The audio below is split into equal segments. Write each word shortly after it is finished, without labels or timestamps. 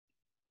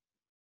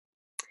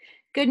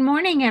Good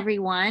morning,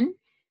 everyone.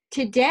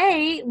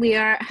 Today, we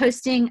are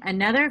hosting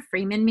another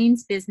Freeman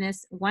Means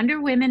Business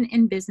Wonder Women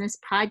in Business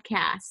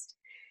podcast.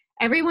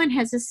 Everyone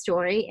has a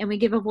story, and we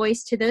give a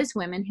voice to those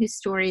women whose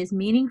story is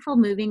meaningful,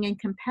 moving, and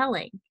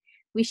compelling.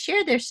 We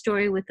share their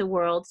story with the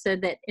world so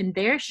that in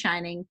their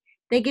shining,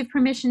 they give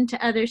permission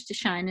to others to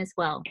shine as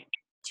well.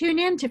 Tune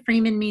in to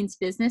Freeman Means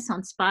Business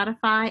on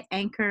Spotify,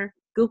 Anchor,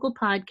 Google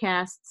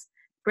Podcasts,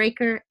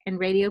 Breaker, and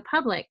Radio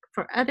Public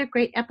for other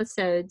great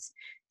episodes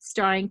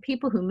starring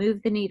people who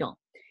move the needle.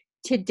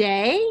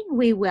 Today,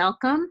 we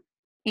welcome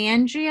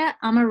Andrea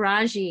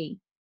Amaraji.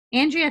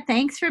 Andrea,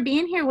 thanks for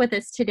being here with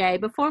us today.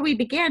 Before we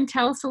begin,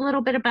 tell us a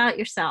little bit about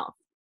yourself.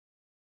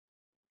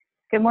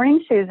 Good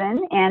morning,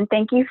 Susan, and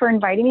thank you for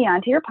inviting me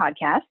onto your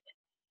podcast.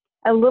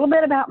 A little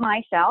bit about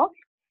myself.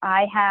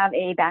 I have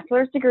a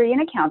bachelor's degree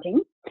in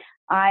accounting.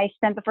 I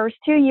spent the first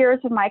 2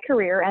 years of my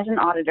career as an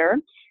auditor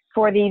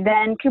for the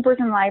then Coopers &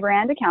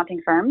 Lybrand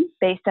accounting firm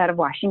based out of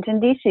Washington,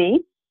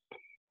 D.C.,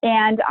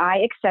 and I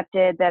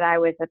accepted that I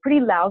was a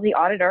pretty lousy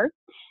auditor,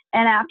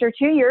 and after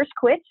 2 years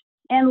quit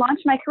and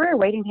launched my career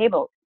waiting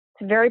tables.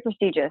 It's very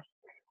prestigious.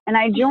 And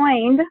I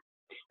joined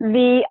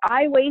the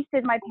I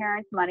wasted my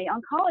parents' money on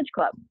college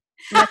club,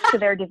 much to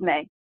their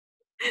dismay.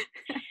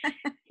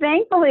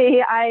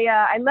 Thankfully,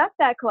 I left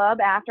that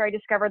club after I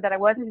discovered that I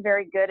wasn't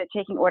very good at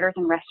taking orders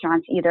in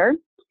restaurants either,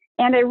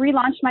 and I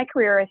relaunched my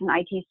career as an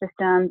IT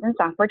systems and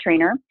software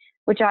trainer,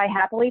 which I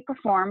happily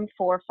performed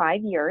for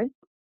 5 years.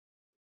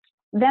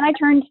 Then I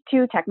turned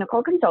to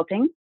technical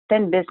consulting,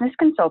 then business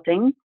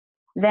consulting,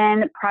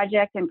 then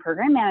project and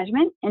program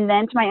management, and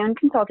then to my own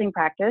consulting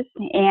practice.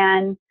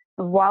 And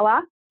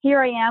voila,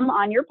 here I am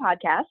on your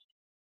podcast.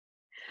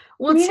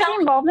 Well, Community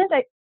involvement.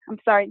 I'm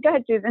sorry. Go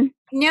ahead, Susan.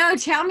 No,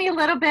 tell me a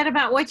little bit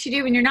about what you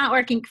do when you're not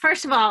working.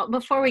 First of all,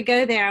 before we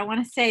go there, I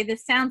want to say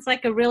this sounds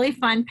like a really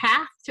fun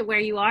path to where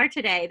you are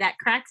today. That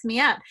cracks me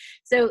up.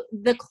 So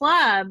the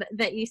club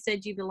that you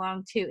said you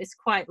belong to is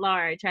quite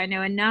large. I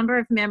know a number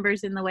of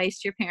members in the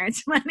Waste Your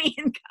Parents' Money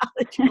in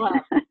College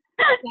Club.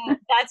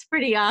 That's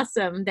pretty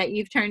awesome that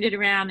you've turned it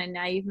around and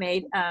now you've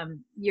made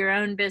your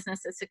own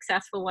business a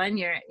successful one.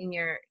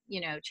 You're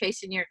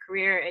chasing your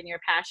career and your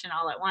passion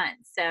all at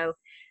once. So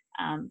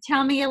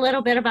tell me a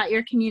little bit about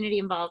your community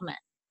involvement.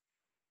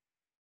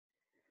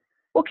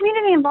 Well,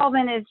 community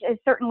involvement is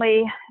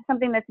certainly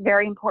something that's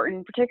very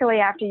important, particularly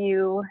after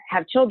you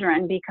have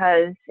children,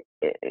 because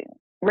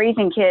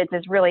raising kids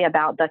is really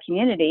about the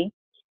community.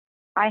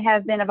 I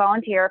have been a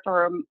volunteer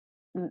for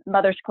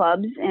mothers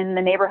clubs in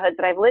the neighborhoods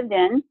that I've lived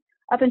in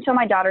up until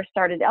my daughter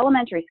started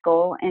elementary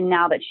school, and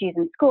now that she's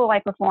in school, I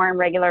perform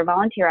regular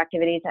volunteer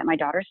activities at my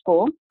daughter's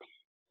school.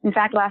 In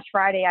fact, last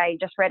Friday, I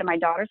just read in my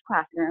daughter's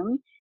classroom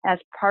as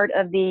part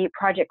of the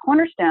Project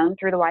Cornerstone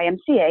through the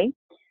YMCA,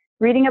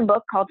 reading a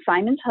book called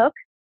Simon's Hook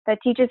that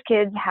teaches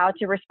kids how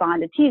to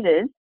respond to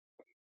teases,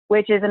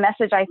 which is a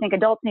message I think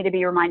adults need to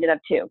be reminded of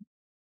too.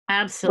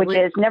 Absolutely.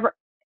 Which is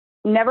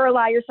never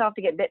allow yourself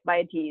to get bit by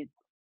a tease.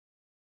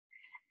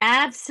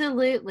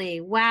 Absolutely.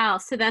 Wow.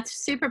 So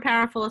that's super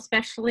powerful,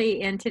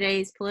 especially in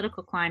today's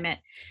political climate.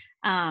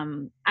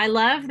 I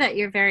love that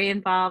you're very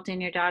involved in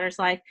your daughter's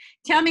life.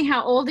 Tell me,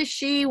 how old is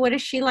she? What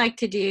does she like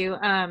to do?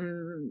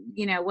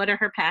 What are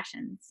her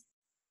passions?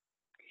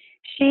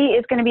 She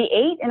is going to be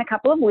 8 in a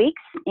couple of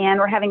weeks, and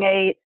we're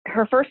having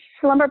her first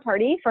slumber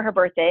party for her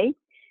birthday.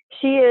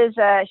 She is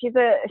just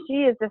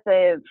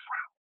a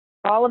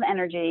ball of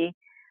energy,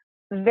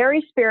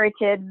 very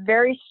spirited,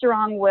 very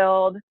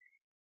strong-willed.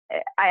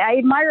 I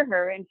admire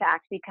her, in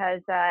fact, because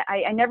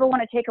I never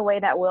want to take away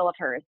that will of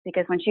hers,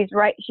 because when she's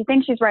right, she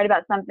thinks she's right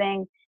about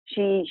something.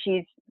 She's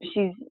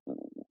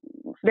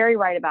very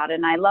right about it,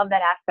 and I love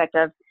that aspect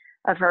of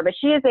her. But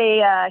she's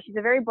a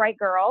very bright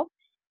girl,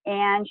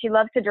 and she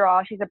loves to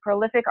draw. She's a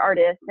prolific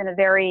artist and a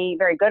very,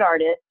 very good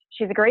artist.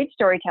 She's a great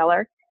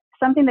storyteller.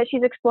 Something that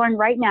she's exploring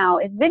right now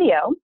is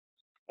video,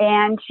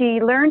 and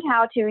she learned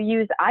how to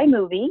use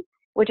iMovie,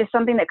 which is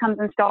something that comes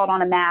installed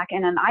on a Mac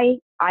and an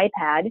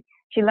iPad.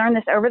 She learned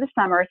this over the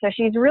summer, so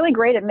she's really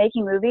great at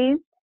making movies,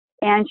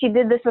 and she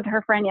did this with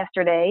her friend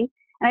yesterday.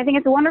 And I think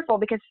it's wonderful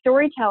because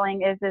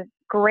storytelling is this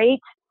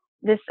great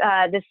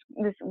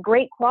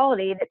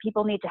quality that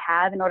people need to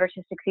have in order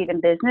to succeed in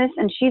business,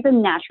 and she's a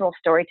natural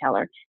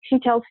storyteller. She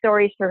tells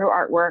stories through her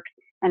artwork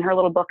and her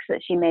little books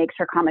that she makes,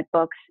 her comic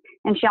books,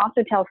 and she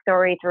also tells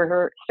stories through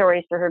her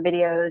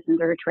videos and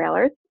through her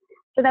trailers.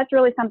 So that's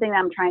really something that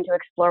I'm trying to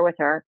explore with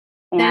her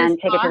and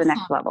take it to the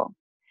next level.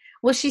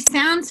 Well, she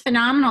sounds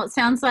phenomenal. It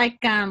sounds like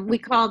we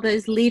call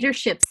those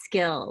leadership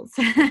skills.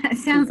 It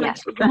sounds like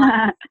she's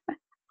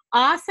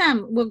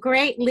awesome. Well,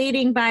 great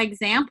leading by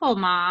example,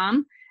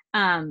 Mom.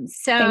 And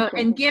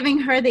giving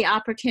her the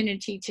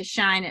opportunity to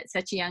shine at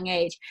such a young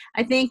age.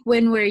 I think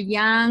when we're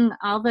young,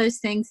 all those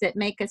things that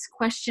make us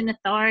question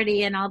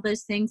authority and all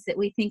those things that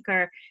we think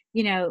are,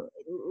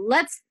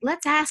 let's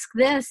ask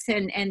this.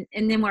 And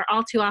then we're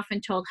all too often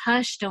told,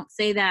 hush, don't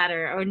say that,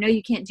 or no,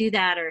 you can't do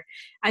that. Or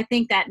I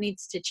think that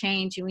needs to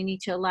change, and we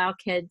need to allow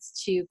kids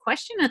to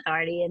question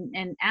authority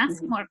and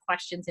ask more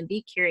questions and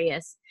be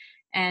curious.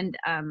 and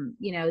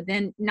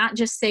then not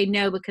just say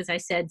no because I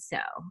said so.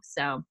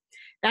 So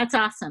that's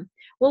awesome.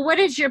 Well, what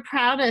is your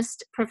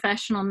proudest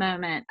professional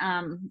moment?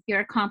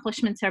 Your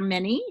accomplishments are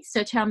many,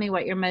 so tell me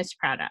what you're most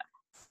proud of.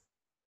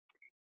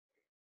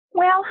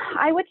 Well,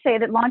 I would say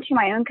that launching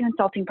my own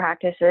consulting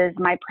practice is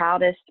my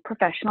proudest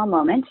professional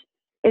moment.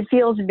 It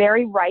feels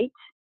very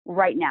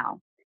right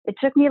now. It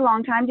took me a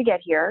long time to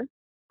get here.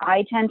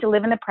 I tend to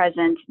live in the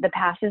present. The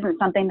past isn't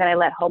something that I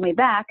let hold me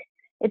back.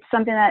 It's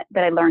something that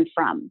I learned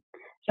from.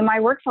 So my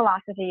work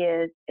philosophy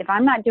is, if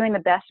I'm not doing the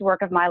best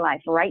work of my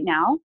life right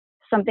now,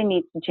 something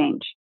needs to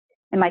change.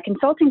 And my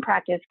consulting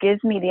practice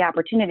gives me the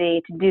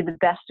opportunity to do the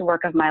best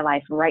work of my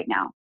life right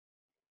now.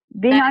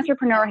 Being an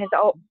entrepreneur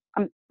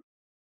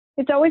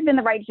it's always been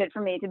the right fit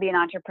for me to be an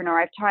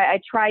entrepreneur. I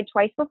tried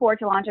twice before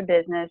to launch a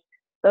business.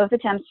 Both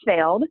attempts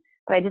failed,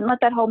 but I didn't let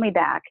that hold me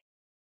back.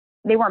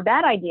 They weren't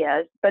bad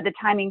ideas, but the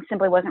timing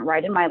simply wasn't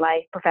right in my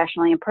life,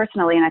 professionally and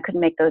personally, and I couldn't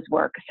make those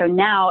work. So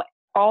now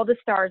all the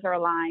stars are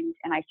aligned,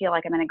 and I feel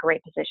like I'm in a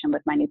great position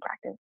with my new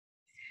practice.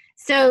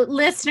 So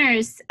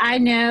listeners, I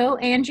know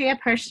Andrea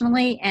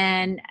personally,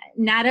 and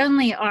not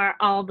only are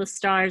all the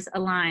stars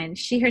aligned,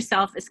 she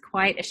herself is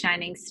quite a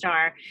shining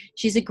star.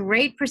 She's a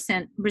great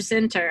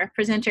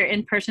presenter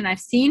in person. I've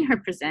seen her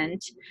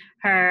present.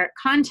 Her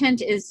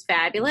content is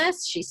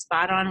fabulous. She's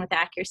spot on with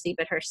accuracy,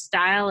 but her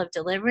style of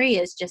delivery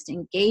is just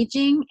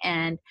engaging,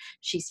 and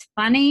she's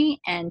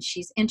funny, and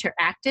she's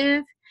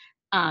interactive.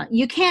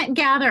 You can't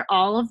gather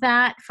all of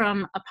that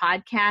from a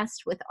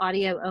podcast with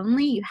audio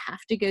only. You have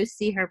to go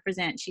see her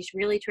present. She's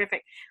really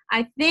terrific.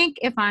 I think,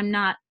 if I'm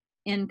not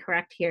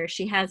incorrect here,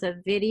 she has a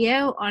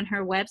video on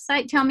her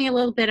website. Tell me a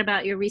little bit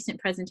about your recent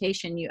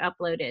presentation you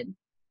uploaded.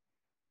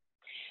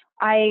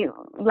 I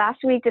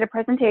last week did a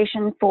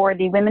presentation for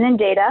the Women in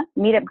Data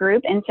meetup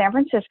group in San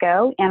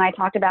Francisco, and I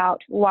talked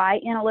about why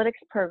analytics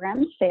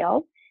programs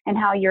fail and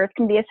how yours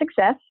can be a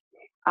success.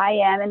 I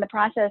am in the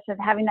process of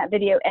having that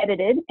video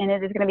edited, and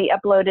it is going to be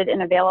uploaded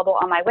and available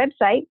on my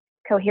website,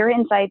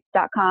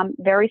 cohereinsights.com,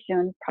 very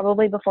soon,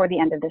 probably before the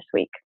end of this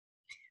week.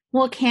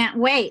 Well, can't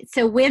wait.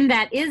 So when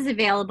that is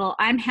available,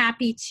 I'm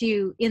happy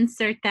to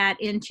insert that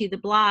into the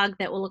blog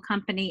that will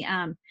accompany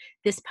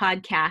this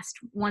podcast.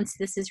 Once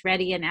this is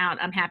ready and out,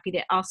 I'm happy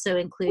to also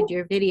include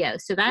your video.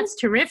 So that's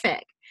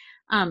terrific.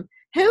 Who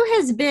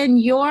has been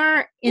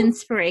your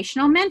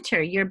inspirational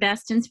mentor, your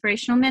best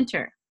inspirational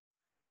mentor?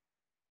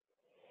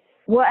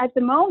 Well, at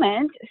the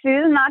moment,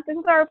 Susan, not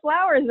to throw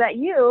flowers at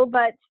you,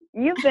 but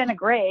you've been a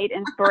great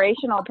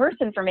inspirational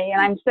person for me.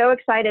 And I'm so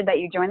excited that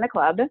you joined the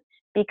club,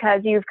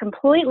 because you've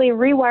completely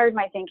rewired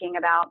my thinking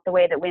about the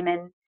way that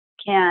women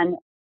can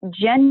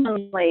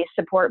genuinely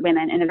support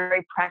women in a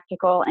very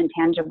practical and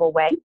tangible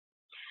way.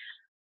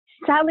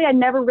 Sadly, I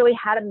never really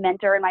had a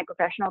mentor in my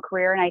professional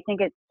career, and I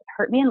think it's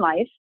hurt me in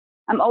life.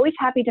 I'm always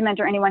happy to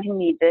mentor anyone who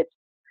needs it.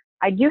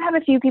 I do have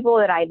a few people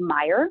that I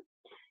admire,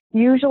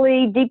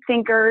 usually deep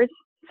thinkers,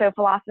 so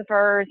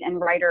philosophers and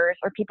writers,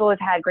 or people who've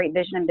had great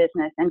vision in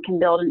business and can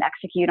build and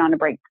execute on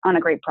a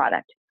great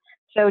product.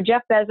 So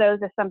Jeff Bezos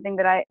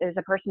is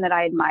a person that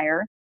I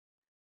admire.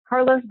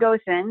 Carlos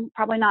Ghosn,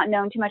 probably not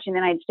known too much in the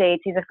United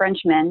States. He's a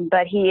Frenchman,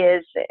 but he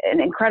is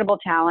an incredible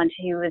talent.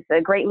 He was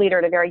a great leader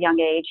at a very young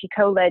age. He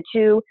co-led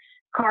 2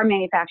 car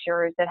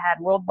manufacturers that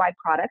had worldwide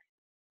products.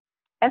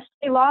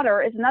 Estee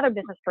Lauder is another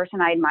business person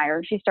I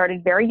admire. She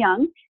started very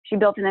young. She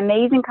built an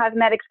amazing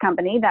cosmetics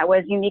company that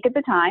was unique at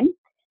the time.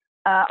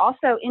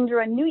 Also,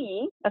 Indra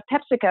Nooyi of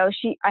PepsiCo,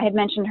 I had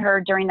mentioned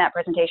her during that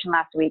presentation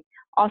last week,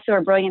 also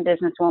a brilliant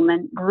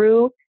businesswoman,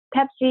 grew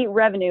Pepsi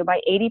revenue by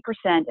 80%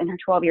 in her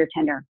 12-year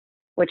tenure,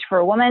 which for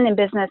a woman in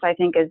business, I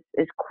think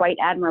is quite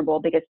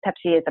admirable, because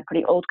Pepsi is a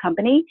pretty old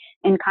company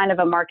in kind of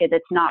a market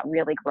that's not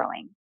really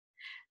growing.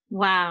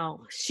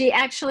 Wow. She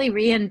actually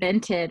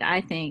reinvented,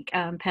 I think,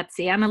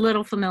 Pepsi. I'm a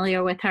little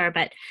familiar with her,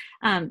 but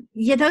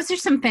yeah, those are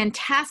some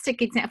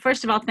fantastic examples.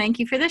 First of all, thank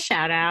you for the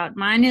shout out.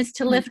 Mine is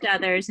to lift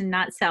others and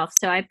not self.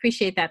 So I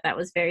appreciate that. That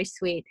was very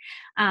sweet.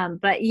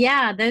 But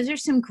yeah, those are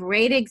some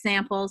great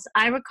examples.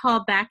 I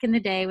recall back in the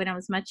day when I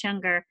was much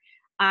younger,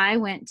 I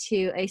went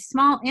to a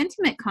small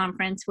intimate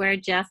conference where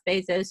Jeff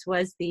Bezos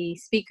was the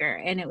speaker,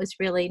 and it was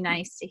really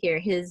nice to hear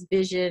his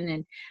vision,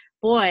 and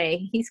boy,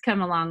 he's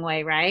come a long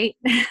way, right?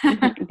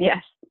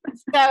 Yes.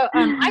 So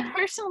I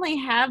personally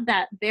have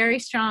that very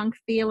strong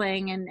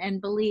feeling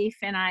and belief,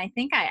 and I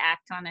think I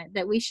act on it,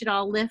 that we should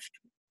all lift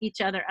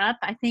each other up.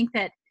 I think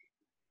that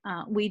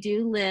we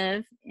do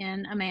live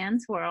in a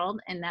man's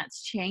world, and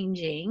that's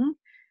changing.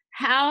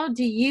 How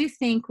do you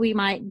think we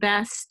might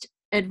best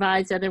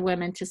advise other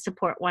women to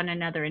support one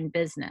another in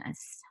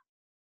business?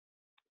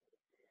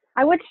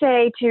 I would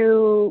say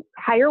to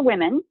hire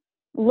women,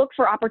 look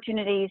for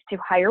opportunities to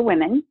hire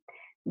women,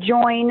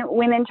 join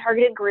women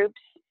targeted groups,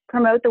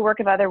 promote the work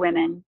of other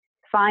women,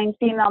 find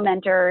female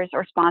mentors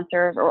or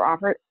sponsors, or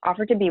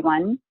offer to be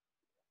one.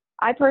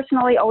 I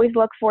personally always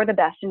look for the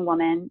best in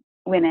women,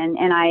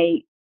 and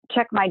I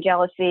check my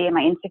jealousy and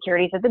my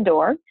insecurities at the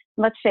door.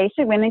 Let's face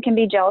it, women can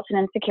be jealous and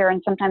insecure,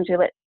 and sometimes we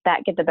let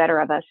that get the better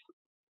of us.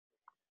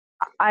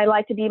 I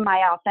like to be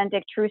my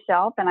authentic, true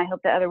self, and I hope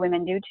that other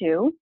women do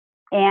too.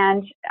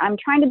 And I'm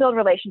trying to build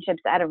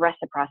relationships out of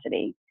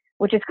reciprocity,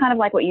 which is kind of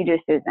like what you do,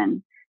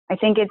 Susan. I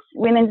think it's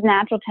women's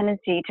natural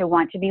tendency to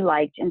want to be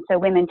liked. And so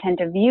women tend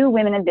to view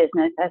women in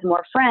business as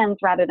more friends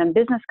rather than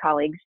business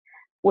colleagues,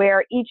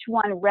 where each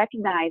one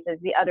recognizes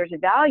the other's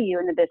value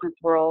in the business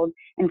world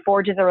and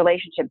forges a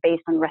relationship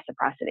based on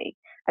reciprocity.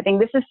 I think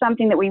this is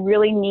something that we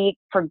really need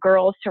for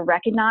girls to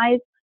recognize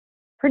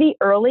pretty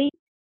early,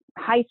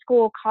 high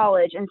school,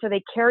 college, and so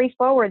they carry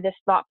forward this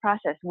thought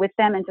process with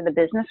them into the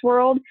business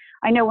world.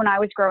 I know when I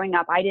was growing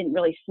up, I didn't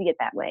really see it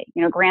that way.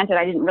 You know, granted,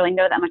 I didn't really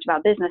know that much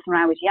about business when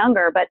I was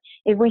younger, but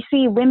if we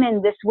see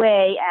women this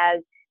way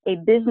as a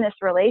business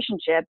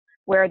relationship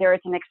where there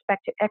is an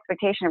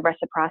expectation of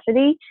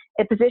reciprocity,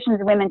 it positions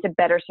women to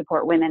better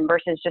support women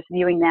versus just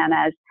viewing them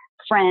as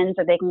friends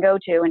that they can go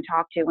to and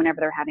talk to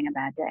whenever they're having a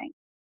bad day.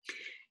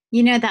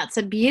 You know, that's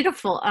a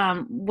beautiful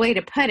way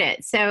to put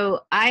it.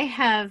 So I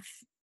have,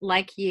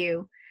 like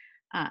you,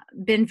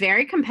 been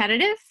very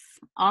competitive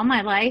all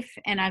my life,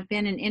 and I've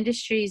been in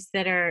industries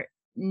that are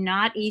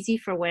not easy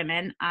for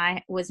women.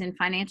 I was in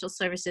financial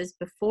services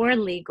before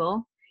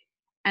legal,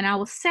 and I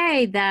will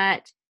say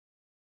that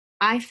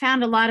I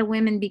found a lot of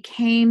women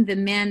became the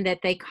men that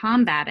they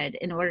combated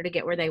in order to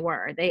get where they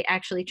were. They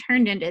actually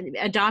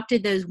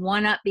adopted those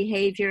one-up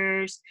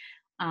behaviors,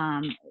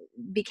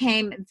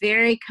 became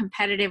very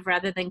competitive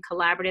rather than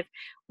collaborative,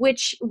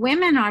 which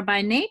women are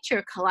by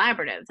nature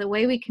collaborative. The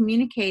way we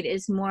communicate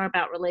is more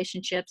about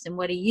relationships and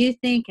what do you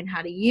think and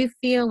how do you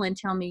feel and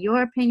tell me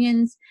your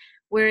opinions,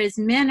 whereas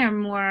men are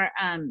more,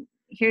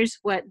 here's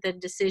what the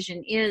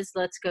decision is,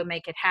 let's go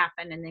make it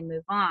happen, and they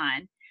move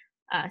on.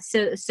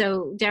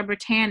 So Deborah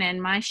Tannen,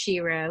 my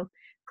shero,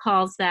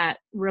 calls that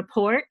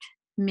report.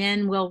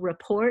 Men will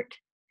report,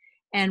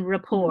 and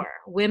rapport.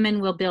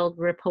 Women will build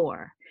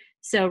rapport.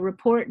 So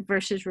report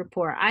versus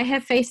rapport. I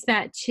have faced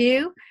that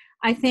too.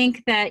 I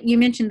think that you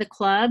mentioned the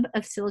Club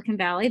of Silicon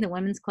Valley, the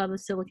Women's Club of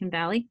Silicon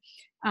Valley.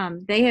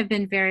 They have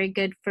been very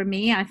good for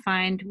me. I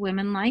find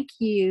women like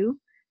you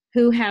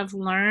who have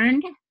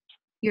learned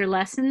your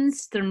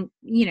lessons, the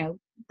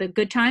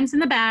good times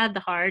and the bad,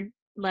 the hard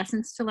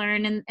lessons to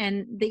learn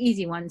and the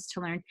easy ones to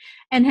learn,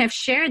 and have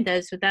shared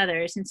those with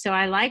others. And so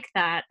I like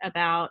that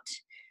about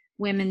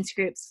women's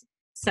groups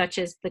such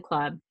as the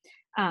club.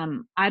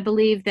 I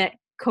believe that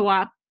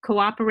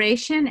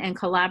cooperation and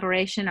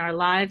collaboration are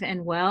alive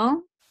and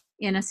well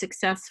in a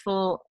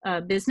successful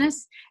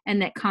business,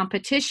 and that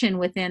competition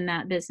within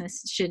that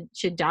business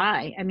should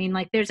die. I mean,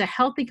 like, there's a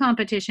healthy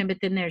competition, but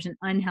then there's an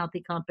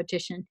unhealthy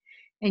competition.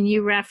 And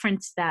you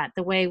referenced that,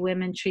 the way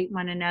women treat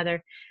one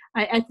another.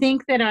 I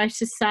think that our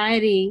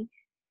society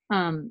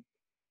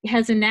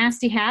has a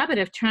nasty habit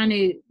of trying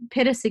to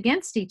pit us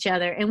against each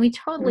other, and we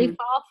totally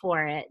fall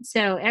for it.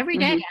 So every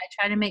day I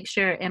try to make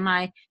sure, am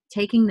I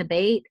taking the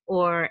bait,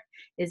 or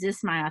is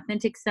this my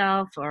authentic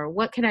self, or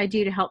what could I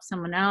do to help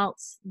someone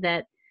else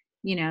that,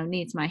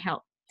 needs my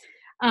help?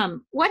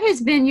 What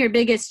has been your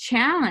biggest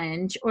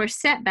challenge or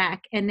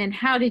setback, and then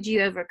how did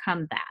you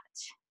overcome that?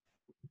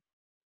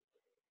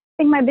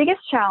 I think my biggest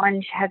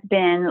challenge has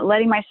been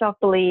letting myself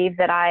believe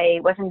that I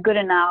wasn't good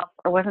enough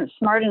or wasn't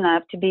smart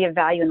enough to be of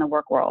value in the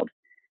work world.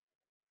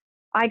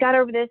 I got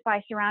over this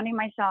by surrounding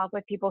myself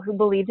with people who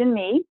believed in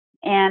me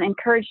and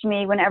encouraged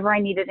me whenever I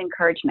needed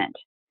encouragement.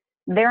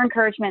 Their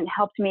encouragement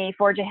helped me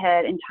forge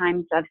ahead in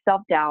times of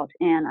self-doubt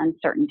and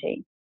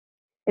uncertainty.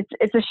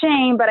 It's a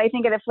shame, but I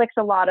think it afflicts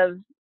a lot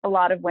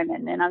of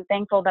women, and I'm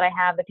thankful that I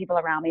have the people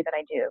around me that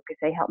I do, because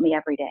they help me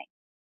every day.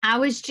 I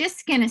was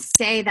just going to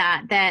say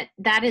that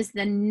is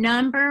the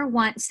number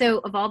one. So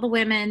of all the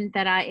women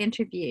that I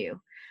interview,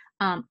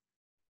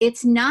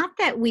 it's not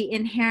that we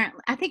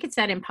inherently, I think it's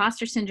that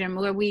imposter syndrome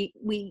where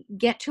we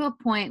get to a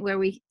point where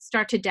we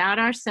start to doubt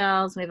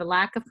ourselves. We have a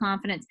lack of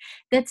confidence.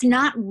 That's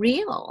not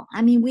real.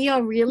 I mean, we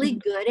are really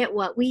good at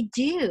what we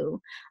do,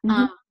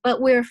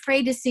 but we're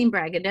afraid to seem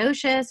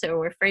braggadocious, or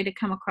we're afraid to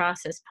come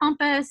across as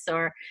pompous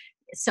or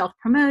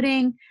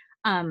self-promoting.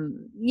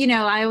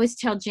 I always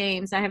tell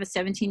James, I have a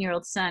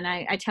 17-year-old son,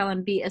 I tell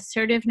him, be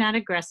assertive, not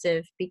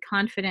aggressive, be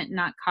confident,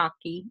 not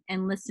cocky,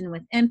 and listen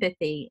with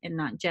empathy and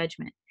not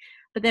judgment.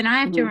 But then I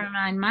have to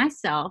remind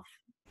myself,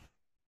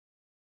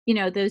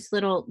 those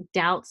little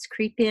doubts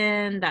creep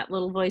in, that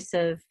little voice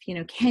of,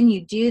 can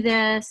you do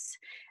this?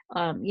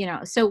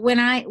 So when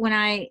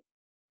I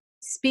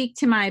speak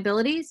to my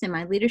abilities and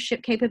my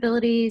leadership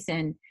capabilities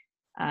and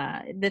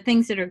the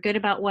things that are good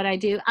about what I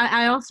do,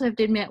 I also have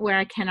to admit where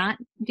I cannot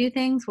do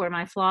things, where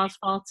my flaws,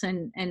 faults,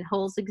 and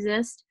holes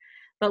exist.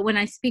 But when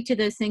I speak to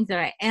those things that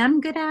I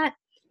am good at,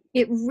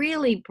 it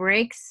really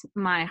breaks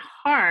my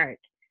heart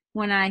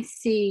when I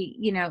see,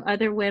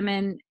 other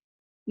women,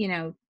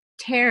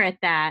 tear at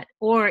that,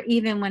 or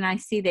even when I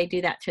see they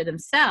do that to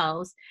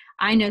themselves.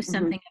 I know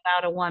something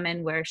about a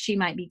woman where she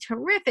might be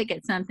terrific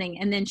at something,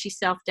 and then she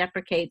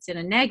self-deprecates in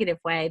a negative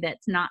way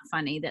that's not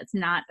funny, that's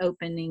not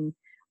opening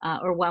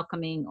or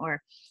welcoming,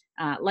 or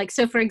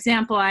so for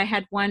example, I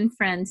had one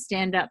friend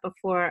stand up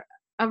before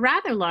a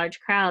rather large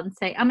crowd and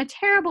say, I'm a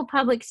terrible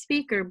public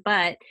speaker,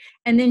 but,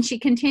 and then she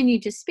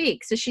continued to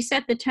speak. So she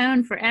set the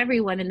tone for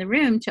everyone in the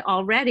room to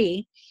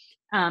already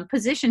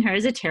position her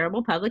as a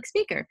terrible public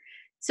speaker.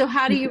 So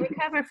how do you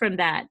recover from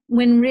that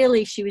when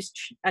really she was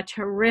a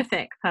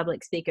terrific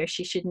public speaker?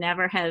 She should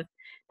never have,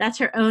 that's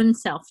her own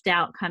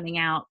self-doubt coming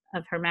out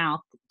of her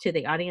mouth to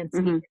the audience.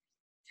 Mm-hmm.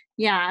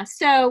 Yeah,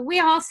 so we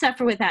all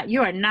suffer with that.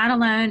 You are not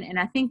alone, and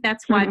I think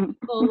that's why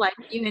people like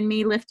you and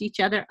me lift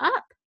each other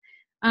up.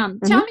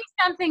 Tell me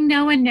something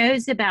no one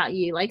knows about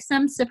you, like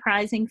some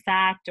surprising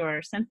fact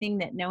or something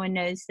that no one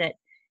knows that,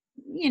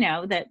 you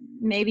know, that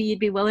maybe you'd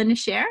be willing to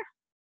share.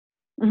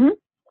 Mm-hmm.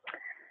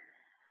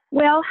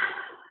 Well,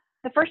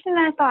 the first thing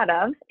that I thought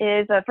of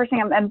is the first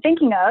thing I'm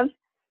thinking of.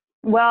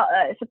 Well,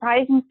 a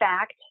surprising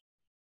fact,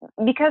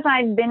 because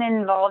I've been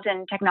involved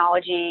in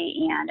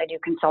technology and I do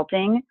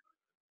consulting,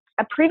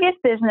 a previous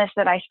business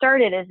that I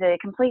started is a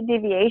complete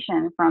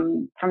deviation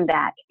from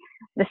that.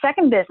 The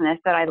second business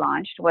that I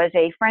launched was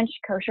a French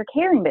kosher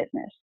catering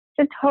business.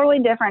 It's totally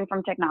different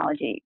from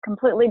technology,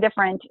 completely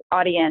different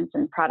audience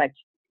and product.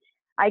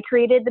 I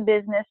created the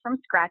business from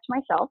scratch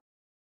myself,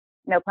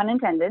 no pun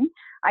intended.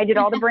 I did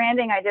all the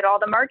branding, I did all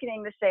the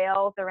marketing, the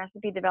sales, the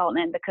recipe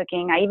development, the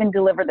cooking. I even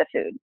delivered the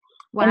food.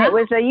 Wow. And it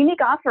was a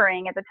unique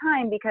offering at the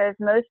time because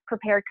most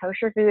prepared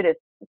kosher food is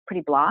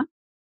pretty blah.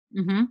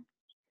 Mm-hmm.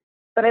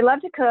 But I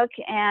love to cook,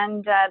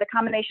 and the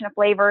combination of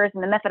flavors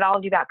and the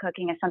methodology about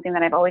cooking is something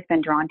that I've always been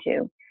drawn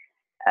to.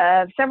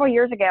 Several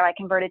years ago, I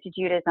converted to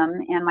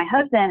Judaism, and my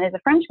husband is a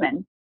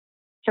Frenchman.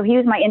 So he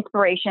was my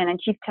inspiration and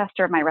chief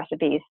tester of my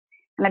recipes.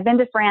 And I've been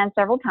to France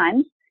several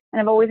times, and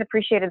I've always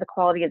appreciated the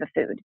quality of the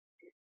food.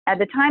 At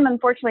the time,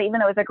 unfortunately, even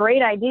though it was a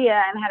great idea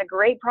and had a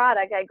great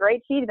product, I had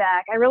great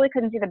feedback, I really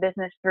couldn't see the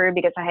business through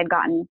because I had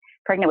gotten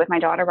pregnant with my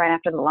daughter right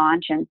after the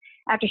launch. And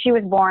after she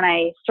was born,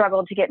 I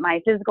struggled to get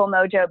my physical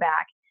mojo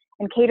back.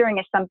 And catering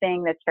is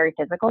something that's very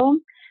physical.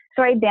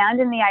 So I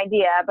abandoned the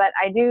idea, but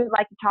I do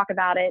like to talk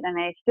about it, and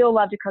I still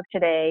love to cook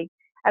today.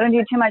 I don't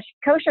do too much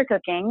kosher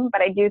cooking,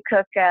 but I do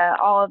cook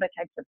all of the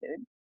types of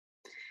food.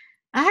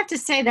 I have to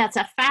say that's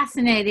a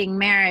fascinating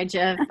marriage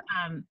of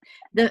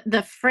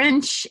the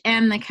French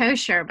and the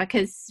kosher,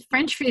 because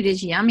French food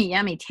is yummy,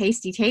 yummy,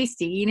 tasty,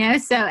 tasty, you know,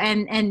 so,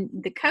 and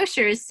the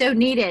kosher is so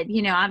needed,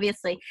 you know,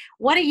 obviously.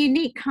 What a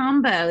unique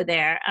combo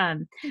there.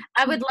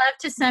 I would love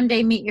to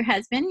someday meet your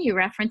husband. You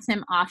reference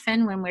him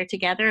often when we're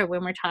together or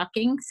when we're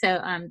talking.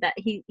 So that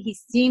he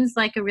seems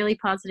like a really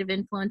positive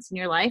influence in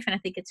your life. And I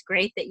think it's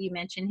great that you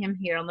mention him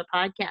here on the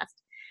podcast.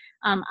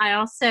 I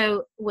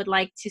also would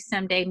like to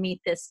someday meet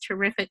this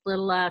terrific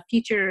little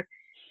future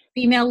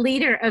female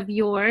leader of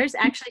yours.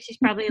 Actually, she's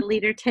probably a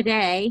leader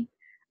today.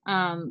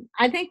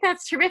 I think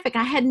that's terrific.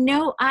 I had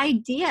no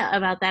idea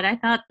about that. I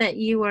thought that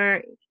you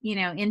were, you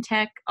know, in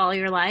tech all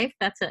your life.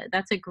 That's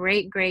a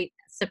great, great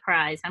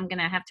surprise. I'm going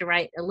to have to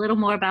write a little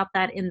more about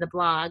that in the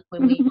blog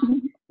when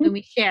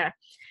we share.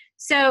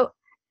 So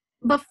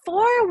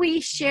before we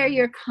share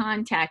your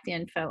contact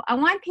info, I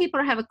want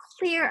people to have a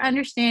clear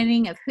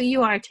understanding of who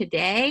you are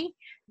today,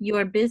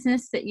 your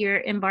business that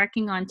you're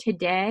embarking on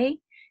today,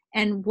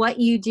 and what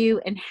you do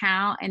and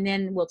how, and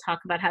then we'll talk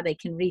about how they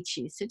can reach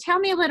you. So tell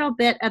me a little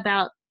bit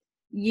about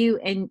you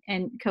and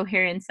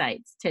Cohere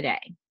Insights today.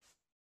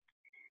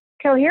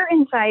 Cohere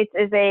Insights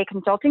is a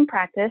consulting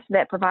practice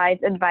that provides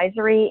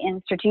advisory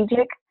and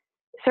strategic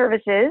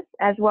services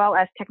as well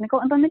as technical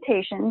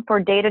implementation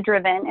for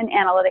data-driven and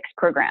analytics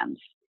programs.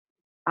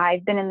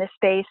 I've been in this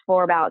space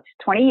for about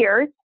 20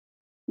 years,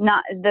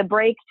 not the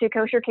break to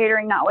kosher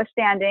catering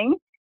notwithstanding.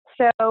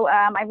 So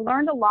I've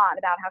learned a lot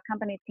about how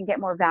companies can get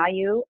more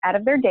value out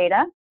of their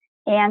data.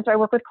 And so I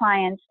work with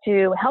clients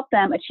to help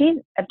them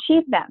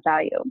achieve that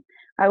value.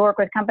 I work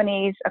with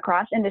companies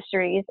across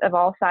industries of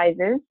all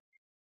sizes,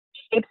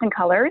 shapes and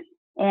colors.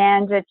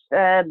 And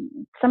it's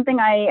something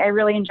I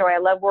really enjoy. I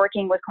love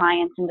working with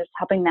clients and just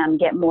helping them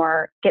get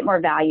more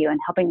value and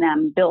helping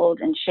them build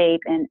and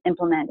shape and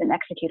implement and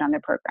execute on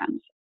their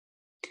programs.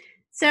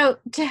 So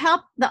to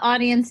help the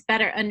audience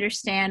better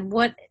understand,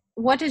 what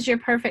does your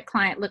perfect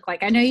client look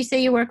like? I know you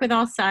say you work with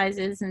all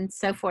sizes and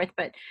so forth,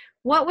 but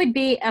what would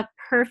be a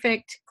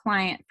perfect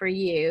client for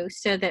you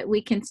so that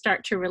we can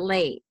start to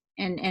relate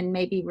and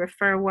maybe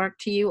refer work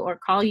to you or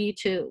call you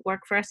to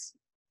work for us,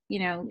 you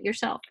know,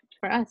 yourself,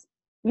 for us?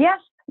 Yes,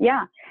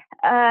 yeah.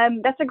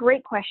 That's a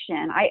great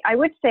question. I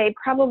would say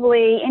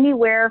probably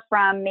anywhere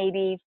from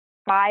maybe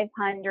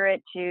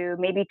 500 to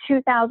maybe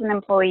 2,000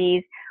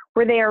 employees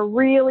where they are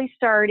really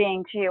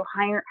starting to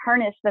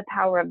harness the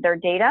power of their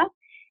data.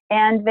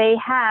 And they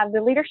have,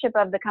 the leadership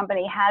of the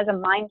company has a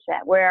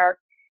mindset where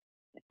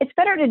it's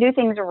better to do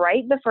things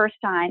right the first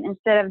time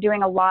instead of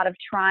doing a lot of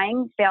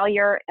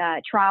failure,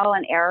 trial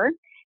and error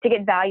to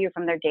get value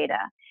from their data.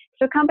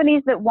 So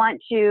companies that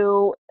want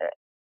to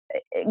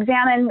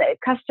examine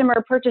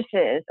customer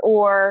purchases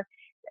or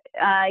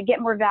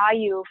get more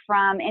value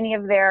from any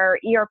of their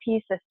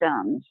ERP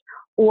systems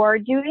or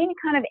do any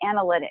kind of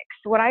analytics.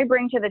 What I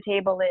bring to the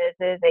table is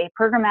a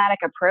programmatic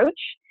approach,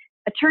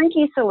 a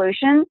turnkey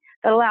solution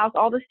that allows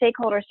all the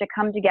stakeholders to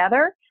come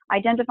together,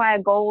 identify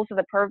goals of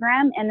the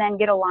program, and then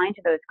get aligned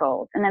to those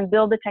goals, and then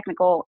build the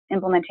technical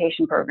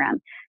implementation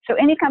program. So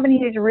any company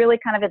who's really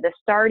kind of at the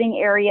starting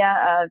area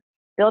of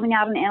building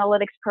out an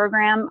analytics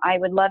program, I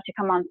would love to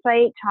come on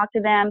site, talk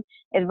to them,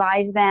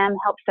 advise them,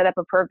 help set up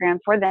a program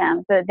for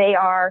them so that they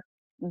are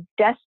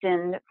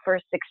destined for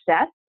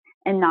success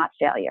and not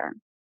failure.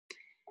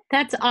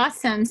 That's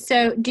awesome.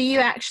 So do you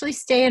actually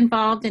stay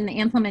involved in the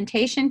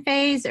implementation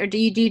phase, or do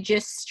you do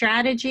just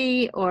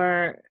strategy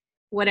or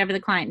whatever the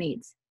client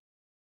needs?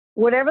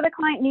 Whatever the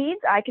client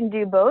needs, I can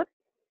do both.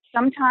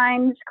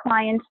 Sometimes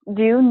clients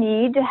do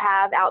need to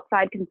have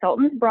outside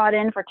consultants brought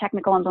in for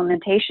technical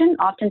implementation,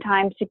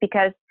 oftentimes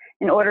because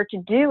in order to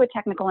do a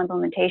technical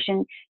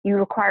implementation, you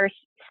require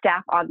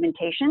staff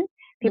augmentation,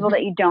 people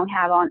that you don't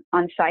have on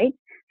site.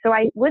 So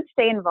I would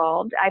stay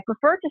involved. I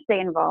prefer to stay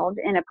involved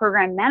in a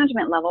program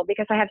management level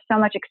because I have so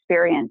much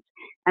experience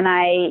and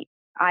I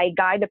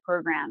guide the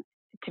program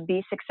to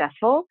be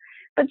successful.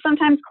 But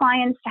sometimes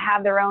clients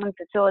have their own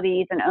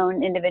facilities and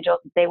own individuals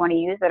that they want to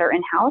use that are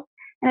in-house,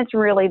 and it's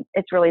really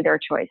their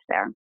choice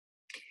there.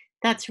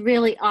 That's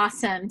really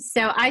awesome.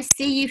 So I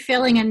see you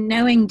filling a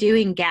knowing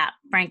doing gap,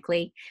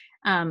 frankly.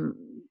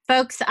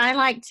 Folks, I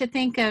like to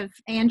think of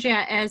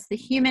Andrea as the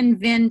human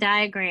Venn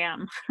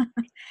diagram.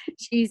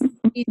 she's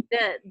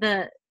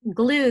the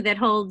glue that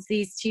holds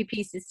these two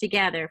pieces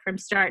together from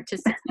start to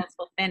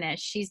successful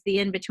finish. She's the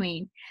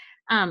in-between.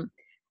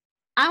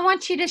 I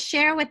want you to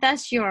share with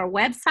us your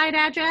website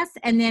address,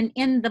 and then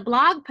in the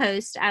blog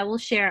post, I will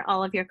share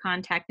all of your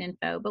contact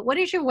info. But what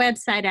is your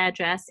website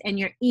address and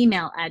your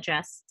email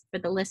address for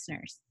the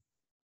listeners?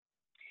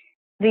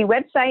 The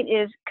website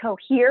is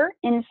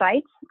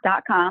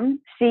cohereinsights.com,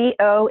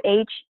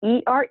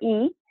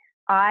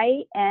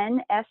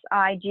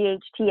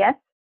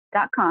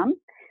 Cohereinsights.com.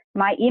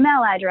 My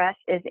email address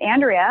is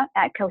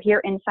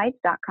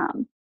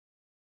andrea@cohereinsights.com.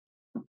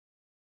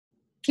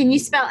 Can you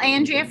spell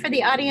Andrea for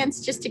the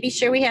audience just to be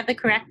sure we have the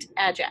correct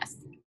address?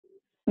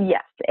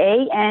 Yes,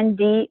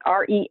 Andrea.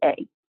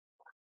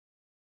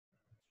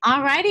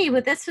 All righty.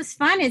 Well, this was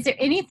fun. Is there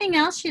anything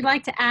else you'd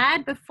like to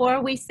add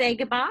before we say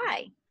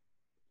goodbye?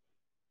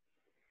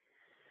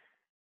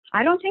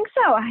 I don't think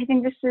so. I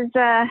think this is,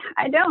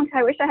 I don't.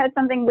 I wish I had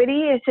something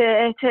witty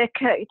to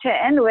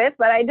end with,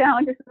 but I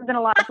don't. This has been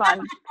a lot of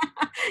fun.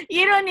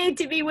 You don't need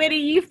to be witty.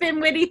 You've been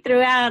witty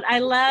throughout. I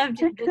loved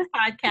this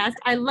podcast.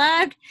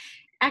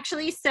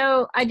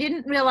 So I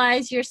didn't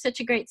realize you're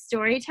such a great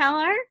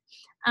storyteller.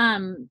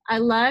 I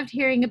loved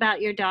hearing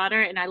about your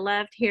daughter, and I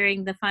loved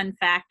hearing the fun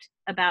fact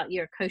about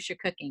your kosher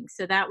cooking.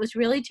 So that was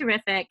really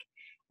terrific.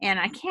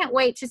 And I can't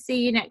wait to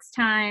see you next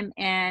time.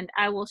 And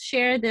I will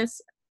share this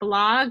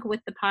blog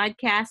with the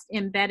podcast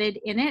embedded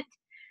in it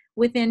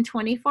within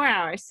 24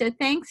 hours. So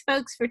thanks,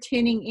 folks, for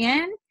tuning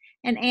in.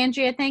 And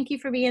Andrea, thank you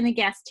for being the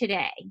guest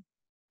today.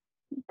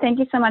 Thank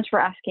you so much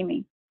for asking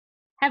me.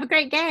 Have a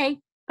great day.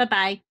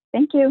 Bye-bye.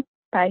 Thank you.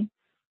 Bye.